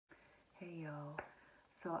Hey y'all.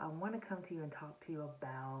 So I want to come to you and talk to you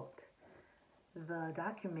about the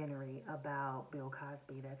documentary about Bill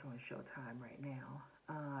Cosby that's on Showtime right now.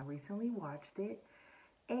 I recently watched it,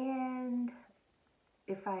 and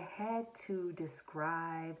if I had to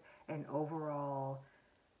describe an overall,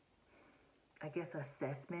 I guess,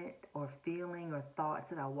 assessment or feeling or thoughts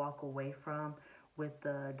that I walk away from with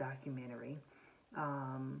the documentary,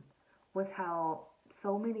 um, was how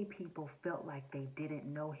so many people felt like they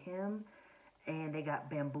didn't know him and they got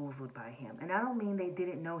bamboozled by him. And I don't mean they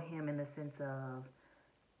didn't know him in the sense of,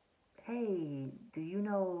 hey, do you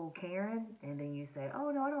know Karen? And then you say,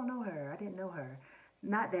 oh, no, I don't know her. I didn't know her.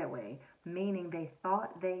 Not that way, meaning they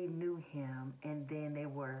thought they knew him and then they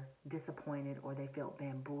were disappointed or they felt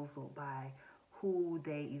bamboozled by who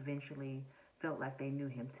they eventually felt like they knew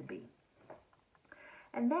him to be.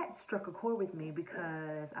 And that struck a chord with me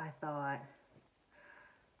because I thought,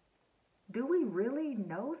 do we really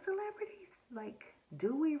know celebrities? Like,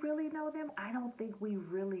 do we really know them? I don't think we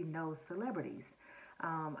really know celebrities.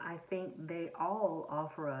 I think they all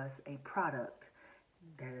offer us a product.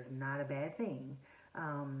 That is not a bad thing.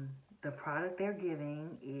 Um, the product they're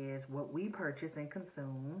giving is what we purchase and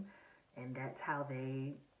consume, and that's how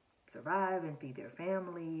they survive and feed their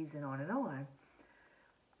families and on and on.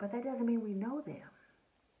 But that doesn't mean we know them.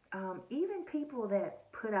 Even people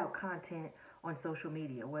that put out content on social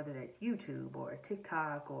media, whether that's YouTube or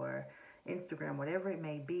TikTok or Instagram, whatever it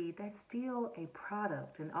may be, that's still a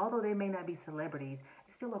product. And although they may not be celebrities,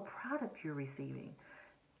 it's still a product you're receiving.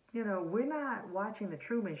 You know, we're not watching The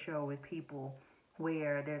Truman Show with people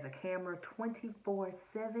where there's a camera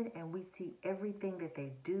 24/7 and we see everything that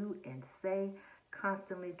they do and say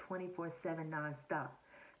constantly 24/7 nonstop.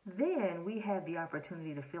 Then we have the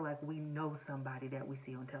opportunity to feel like we know somebody that we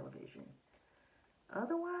see on television.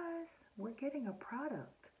 Otherwise, we're getting a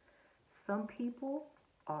product. Some people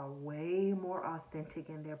are way more authentic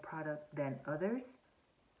in their product than others,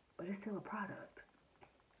 but it's still a product.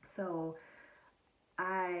 So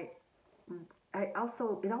I it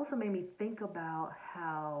also made me think about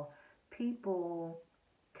how people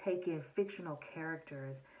take in fictional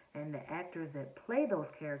characters and the actors that play those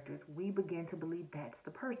characters, we begin to believe that's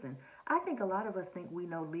the person. I think a lot of us think we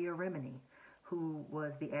know Leah Remini, who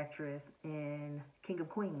was the actress in King of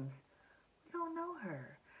Queens. We don't know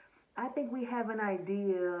her. I think we have an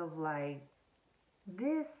idea of like,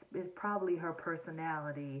 this is probably her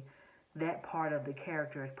personality. That part of the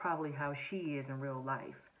character is probably how she is in real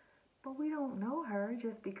life. But we don't know her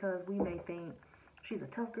just because we may think she's a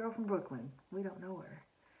tough girl from Brooklyn. We don't know her.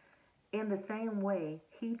 In the same way,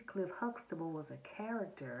 Heathcliff Huxtable was a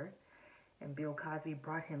character, and Bill Cosby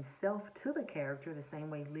brought himself to the character the same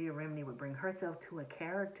way Leah Remini would bring herself to a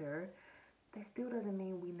character. That still doesn't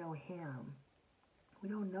mean we know him. We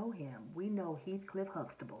don't know him. We know Heathcliff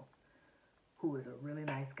Huxtable, who is a really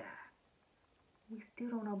nice guy. We still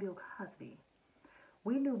don't know Bill Cosby.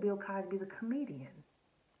 We knew Bill Cosby the comedian,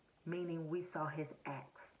 meaning we saw his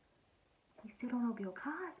acts. We still don't know Bill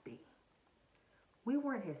Cosby. We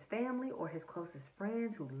weren't his family or his closest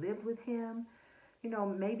friends who lived with him. You know,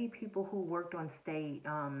 maybe people who worked on stage,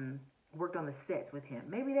 worked on the sets with him.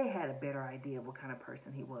 Maybe they had a better idea of what kind of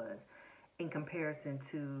person he was in comparison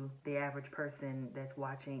to the average person that's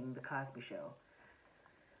watching The Cosby Show.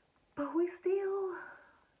 But we still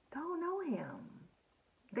don't know him.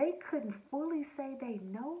 They couldn't fully say they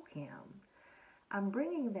know him. I'm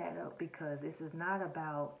bringing that up because this is not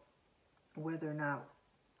about whether or not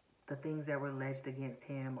the things that were alleged against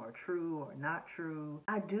him are true or not true.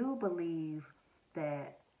 I do believe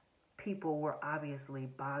that people were obviously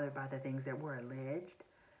bothered by the things that were alleged,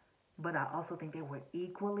 but I also think they were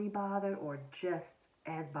equally bothered or just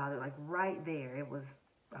as bothered. Like right there, it was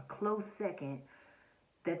a close second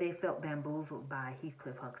that they felt bamboozled by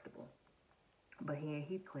Heathcliff Huxtable. But he and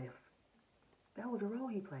Heathcliff, that was a role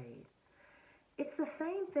he played. It's the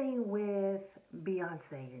same thing with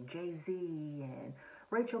Beyonce and Jay-Z and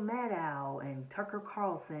Rachel Maddow and Tucker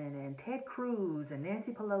Carlson and Ted Cruz and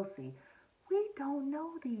Nancy Pelosi. We don't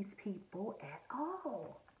know these people at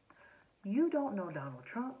all. You don't know Donald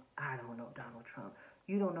Trump. I don't know Donald Trump.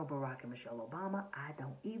 You don't know Barack and Michelle Obama. I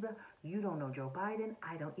don't either. You don't know Joe Biden.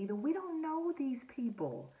 I don't either. We don't know these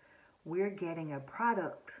people. We're getting a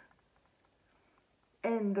product.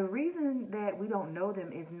 And the reason that we don't know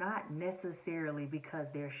them is not necessarily because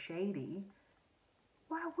they're shady.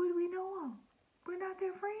 Why would we know them? We're not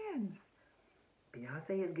their friends.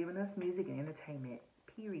 Beyonce has given us music and entertainment,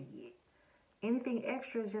 period. Anything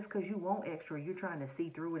extra is just because you want extra. You're trying to see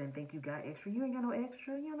through it and think you got extra. You ain't got no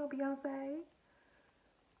extra. You don't know Beyonce.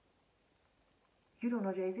 You don't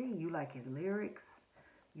know Jay-Z. You like his lyrics.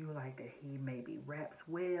 You like that he maybe raps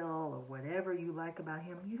well or whatever you like about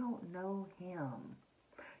him. You don't know him.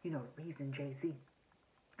 You know, the reason Jay-Z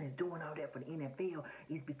is doing all that for the NFL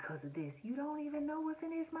is because of this. You don't even know what's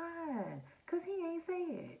in his mind because he ain't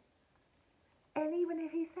said. And even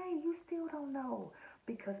if he say, you still don't know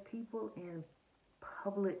because people in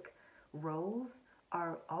public roles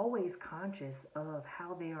are always conscious of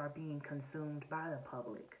how they are being consumed by the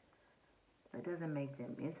public. That doesn't make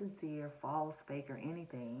them insincere, false, fake, or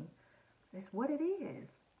anything. It's what it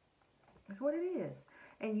is. It's what it is.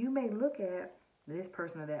 And you may look at this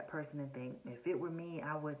person or that person and think, if it were me,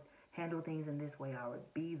 I would handle things in this way. I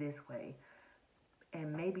would be this way.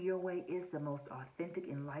 And maybe your way is the most authentic,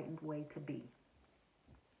 enlightened way to be.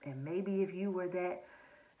 And maybe if you were that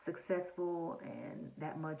successful and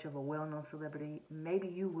that much of a well-known celebrity, maybe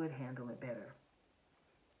you would handle it better.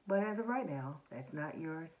 But as of right now, that's not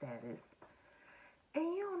your status. And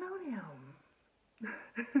you don't know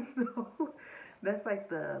them. So that's like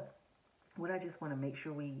what I just want to make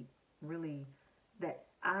sure we really, that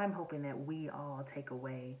I'm hoping that we all take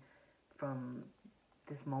away from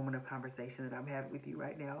this moment of conversation that I'm having with you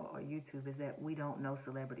right now on YouTube is that we don't know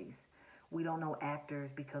celebrities. We don't know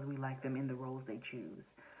actors because we like them in the roles they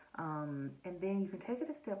choose. And then you can take it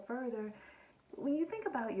a step further. When you think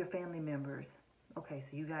about your family members, okay,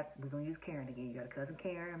 so we're going to use Karen again. You got a cousin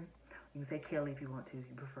Karen. You can say Kelly if you want to, if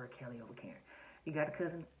you prefer Kelly over Karen. You got a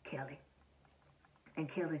cousin Kelly. And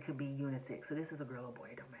Kelly could be unisex. So this is a girl or boy,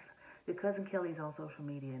 it don't matter. Your cousin Kelly's on social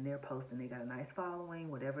media and they're posting. They got a nice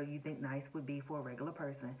following, whatever you think nice would be for a regular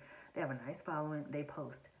person. They have a nice following. They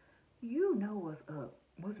post. You know what's up.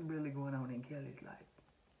 What's really going on in Kelly's life?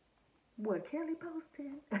 What Kelly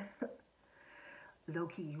posted?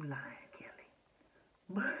 Low-key, you lying, Kelly.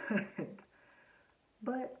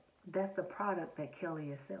 But that's the product that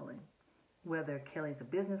Kelly is selling. Whether Kelly's a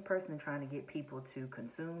business person and trying to get people to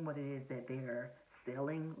consume what it is that they're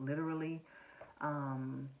selling, literally,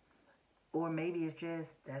 or maybe it's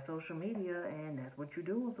just that social media and that's what you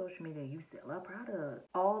do on social media. You sell a product.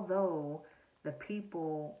 Although the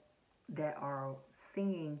people that are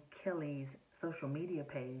seeing Kelly's social media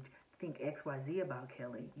page think XYZ about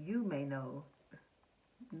Kelly, you may know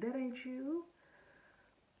that ain't you.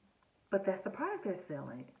 But that's the product they're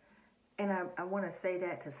selling. And I want to say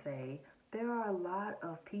that to say there are a lot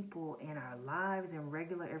of people in our lives, in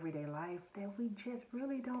regular everyday life, that we just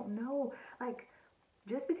really don't know. Like,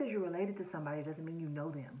 just because you're related to somebody doesn't mean you know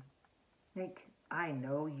them. Like, I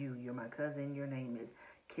know you. You're my cousin. Your name is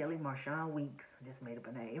Kelly Marshawn Weeks. I just made up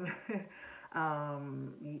a name.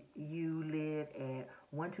 You live at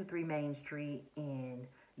 123 Main Street in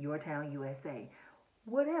your town, USA.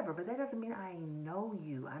 Whatever, but that doesn't mean I know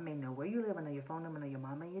you. I may know where you live. I know your phone number. I know your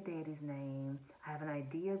mama and your daddy's name. I have an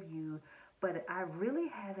idea of you, but I really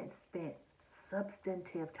haven't spent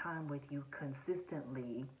substantive time with you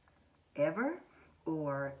consistently ever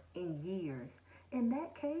or in years. In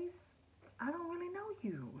that case, I don't really know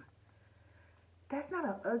you. That's not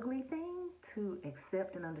an ugly thing to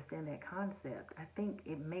accept and understand that concept. I think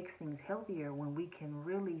it makes things healthier when we can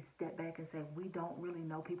really step back and say we don't really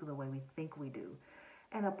know people the way we think we do.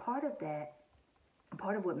 And a part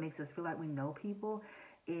of what makes us feel like we know people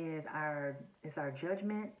is our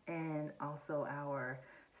judgment and also our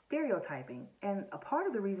stereotyping. And a part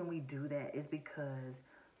of the reason we do that is because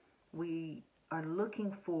we are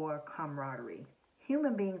looking for camaraderie.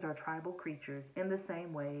 Human beings are tribal creatures in the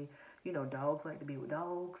same way, dogs like to be with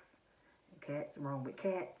dogs, cats roam with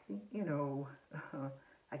cats,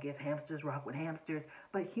 I guess hamsters rock with hamsters,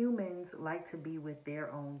 but humans like to be with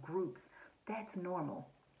their own groups. That's normal.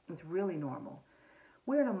 It's really normal.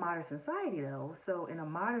 We're in a modern society, though. So in a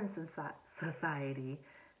modern society,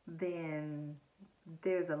 then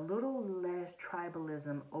there's a little less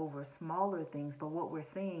tribalism over smaller things. But what we're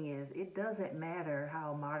seeing is it doesn't matter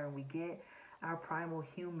how modern we get. Our primal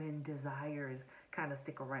human desires kind of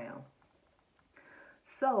stick around.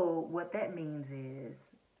 So what that means is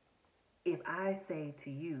if I say to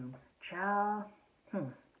you, child,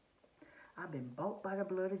 I've been bought by the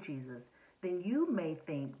blood of Jesus, then you may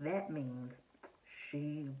think that means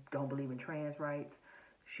she don't believe in trans rights,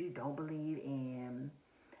 she don't believe in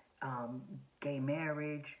gay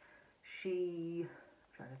marriage, she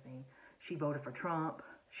voted for Trump,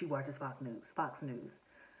 she watches Fox News.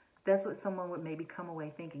 That's what someone would maybe come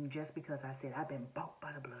away thinking just because I said I've been bought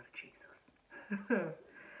by the blood of Jesus.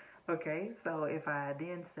 Okay, so if I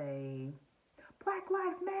then say Black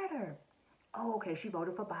Lives Matter, oh, okay, she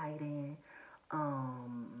voted for Biden.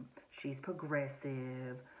 She's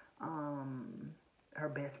progressive. Her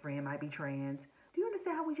best friend might be trans. Do you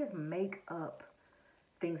understand how we just make up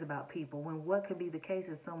things about people when what could be the case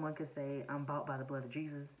is someone could say, I'm bought by the blood of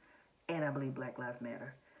Jesus and I believe Black Lives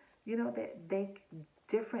Matter. You know, that they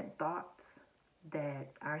different thoughts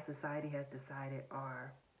that our society has decided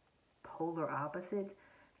are polar opposites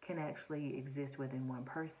can actually exist within one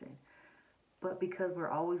person. But because we're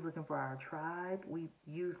always looking for our tribe, we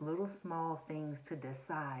use little small things to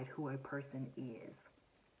decide who a person is.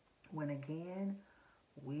 When again,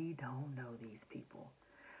 we don't know these people.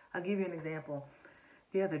 I'll give you an example.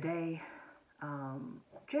 The other day,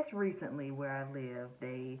 just recently where I live,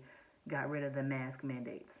 they got rid of the mask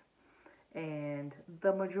mandates. And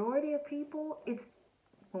the majority of people, it's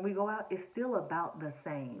when we go out, it's still about the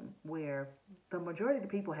same, where the majority of the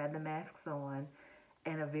people had the masks on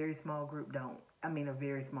and a very small group don't. I mean, a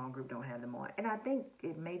very small group don't have them on. And I think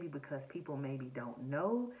it may be because people maybe don't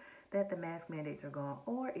know that the mask mandates are gone,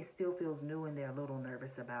 or it still feels new and they're a little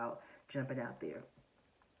nervous about jumping out there.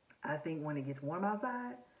 I think when it gets warm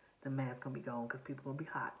outside, the mask gonna be gone because people gonna be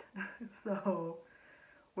hot. So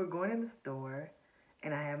we're going in the store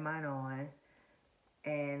and I have mine on,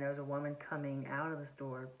 and there's a woman coming out of the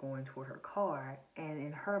store going toward her car, and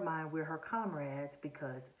in her mind we're her comrades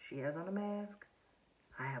because she has on a mask,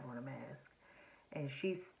 I have on a mask. And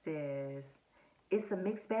she says, it's a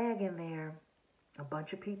mixed bag in there. A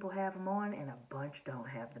bunch of people have them on and a bunch don't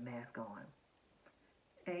have the mask on.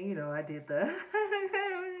 And you know, I did the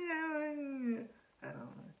I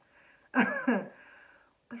don't know.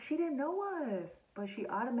 But she didn't know us. But she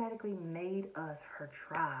automatically made us her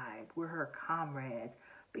tribe. We're her comrades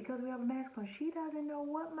because we have a mask on. She doesn't know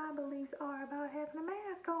what my beliefs are about having a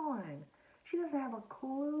mask on. She doesn't have a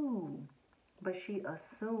clue. But she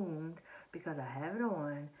assumed because I have it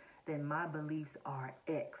on that my beliefs are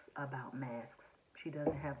X about masks. She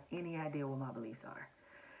doesn't have any idea what my beliefs are.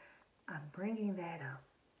 I'm bringing that up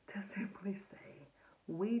to simply say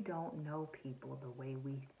we don't know people the way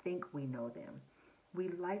we think we know them. We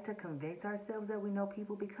like to convince ourselves that we know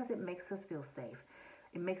people because it makes us feel safe.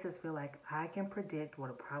 It makes us feel like I can predict what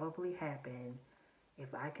will probably happen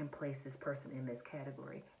if I can place this person in this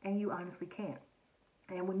category. And you honestly can't.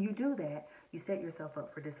 And when you do that, you set yourself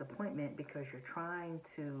up for disappointment because you're trying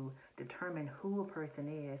to determine who a person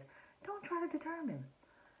is. Don't try to determine.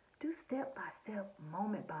 Do step by step,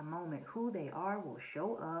 moment by moment. Who they are will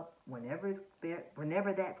show up whenever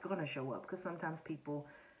that's going to show up. Because sometimes people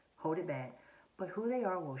hold it back. But who they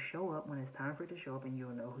are will show up when it's time for it to show up, and you'll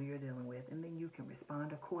know who you're dealing with, and then you can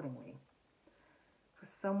respond accordingly. For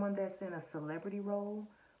someone that's in a celebrity role,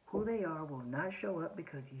 who they are will not show up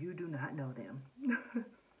because you do not know them.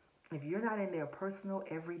 If you're not in their personal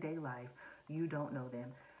everyday life, you don't know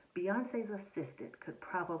them. Beyonce's assistant could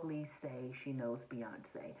probably say she knows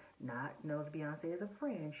Beyonce. Not knows Beyonce as a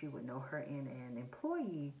friend. She would know her in an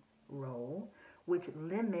employee role, which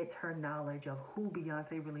limits her knowledge of who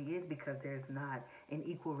Beyonce really is because there's not an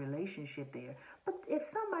equal relationship there. But if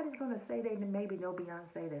somebody's going to say they maybe know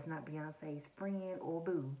Beyonce that's not Beyonce's friend or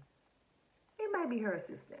boo, it might be her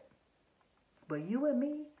assistant. But you and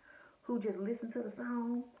me, who just listen to the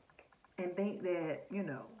song and think that, you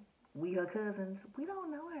know, we her cousins, we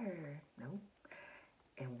don't know her. Nope.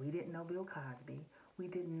 And we didn't know Bill Cosby. We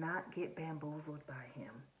did not get bamboozled by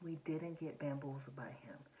him. We didn't get bamboozled by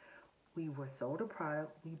him. We were sold a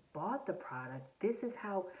product. We bought the product. This is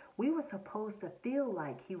how we were supposed to feel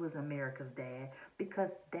like he was America's dad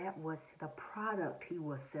because that was the product he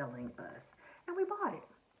was selling us. And we bought it.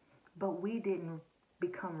 But we didn't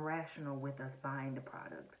become rational with us buying the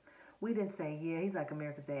product. We didn't say, yeah, he's like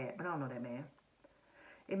America's dad, but I don't know that man.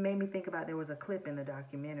 It made me think about there was a clip in the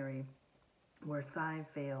documentary where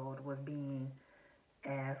Seinfeld was being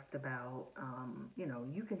asked about,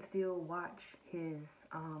 you can still watch his,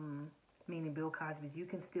 meaning Bill Cosby's, you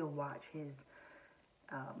can still watch his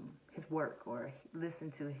work or listen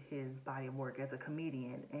to his body of work as a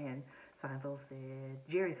comedian. And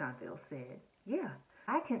Jerry Seinfeld said, yeah,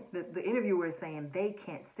 I can. The interviewer is saying they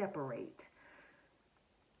can't separate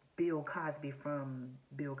Bill Cosby from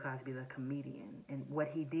Bill Cosby, the comedian, and what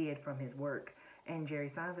he did from his work. And Jerry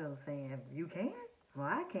Seinfeld is saying, you can? Well,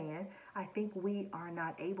 I can. I think we are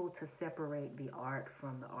not able to separate the art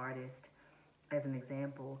from the artist, as an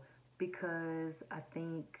example, because I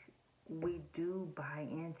think we do buy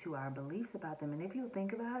into our beliefs about them. And if you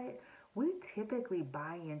think about it, we typically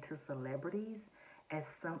buy into celebrities as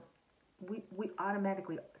we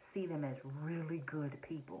automatically see them as really good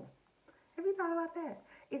people. Have you thought about that?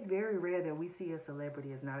 It's very rare that we see a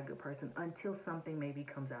celebrity as not a good person until something maybe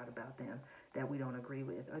comes out about them that we don't agree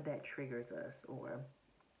with or that triggers us or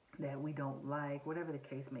that we don't like, whatever the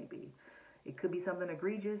case may be. It could be something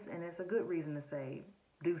egregious, and it's a good reason to say,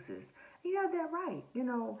 Deuces. You have that right.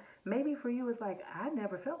 Maybe for you it's like, I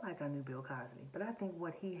never felt like I knew Bill Cosby. But I think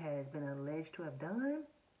what he has been alleged to have done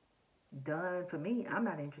for me, I'm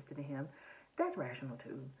not interested in him. That's rational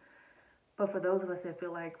too. But for those of us that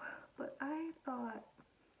feel like, but I thought,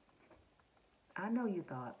 I know you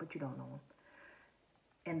thought, but you don't know him.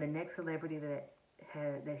 And the next celebrity that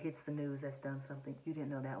hits the news that's done something, you didn't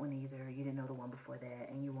know that one either. You didn't know the one before that,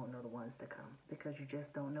 and you won't know the ones to come because you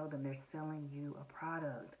just don't know them. They're selling you a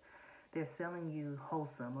product. They're selling you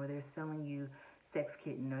wholesome, or they're selling you sex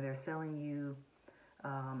kitten, or they're selling you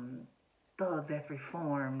thug that's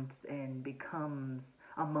reformed and becomes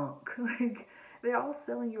a monk. Like, they're all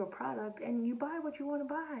selling you a product, and you buy what you want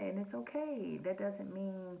to buy, and it's okay. That doesn't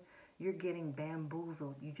mean you're getting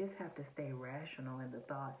bamboozled. You just have to stay rational in the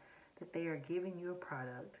thought that they are giving you a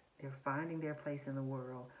product. They're finding their place in the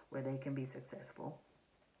world where they can be successful.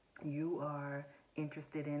 You are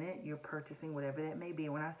interested in it. You're purchasing whatever that may be.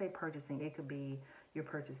 When I say purchasing, it could be you're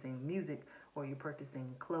purchasing music, or you're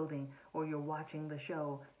purchasing clothing, or you're watching the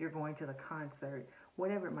show, you're going to the concert,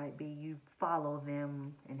 whatever it might be. You follow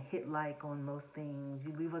them and hit like on most things.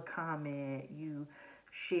 You leave a comment. You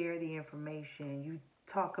share the information. You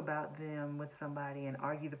talk about them with somebody and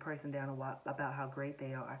argue the person down about how great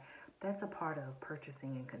they are. That's a part of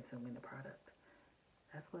purchasing and consuming the product.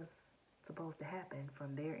 That's what's supposed to happen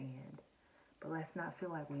from their end. But let's not feel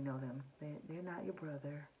like we know them. They're not your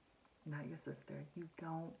brother, not your sister. You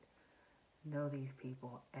don't know these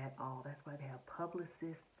people at all. That's why they have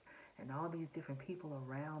publicists and all these different people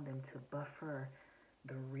around them to buffer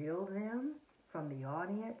the real them from the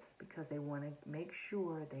audience, because they want to make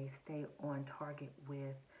sure they stay on target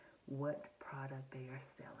with what product they are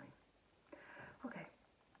selling. Okay,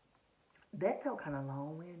 that felt kind of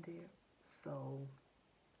long-winded, so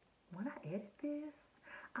when I edit this,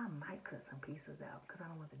 I might cut some pieces out because I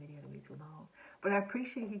don't want the video to be too long. But I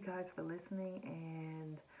appreciate you guys for listening,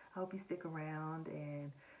 and I hope you stick around, and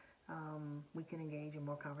we can engage in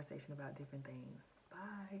more conversation about different things.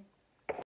 Bye.